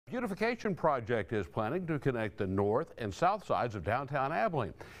Beautification project is planning to connect the north and south sides of downtown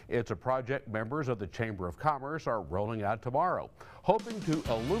Abilene. It's a project members of the Chamber of Commerce are rolling out tomorrow, hoping to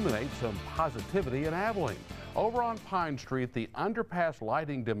illuminate some positivity in Abilene. Over on Pine Street, the underpass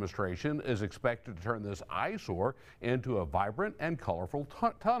lighting demonstration is expected to turn this eyesore into a vibrant and colorful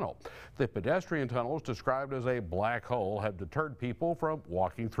tunnel. The pedestrian tunnels, described as a black hole, have deterred people from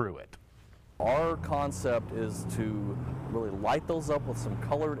walking through it. Our concept is to really light those up with some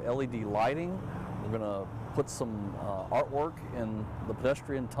colored LED lighting. We're going to put some artwork in the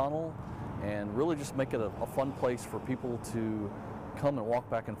pedestrian tunnel and really just make it a fun place for people to come and walk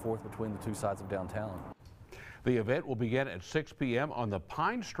back and forth between the two sides of downtown. The event will begin at 6 p.m. on the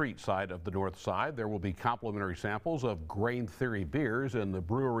Pine Street side of the north side. There will be complimentary samples of Grain Theory beers in the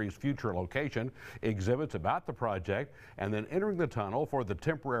brewery's future location, exhibits about the project, and then entering the tunnel for the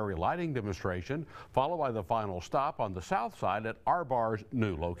temporary lighting demonstration, followed by the final stop on the south side at our bar's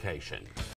new location.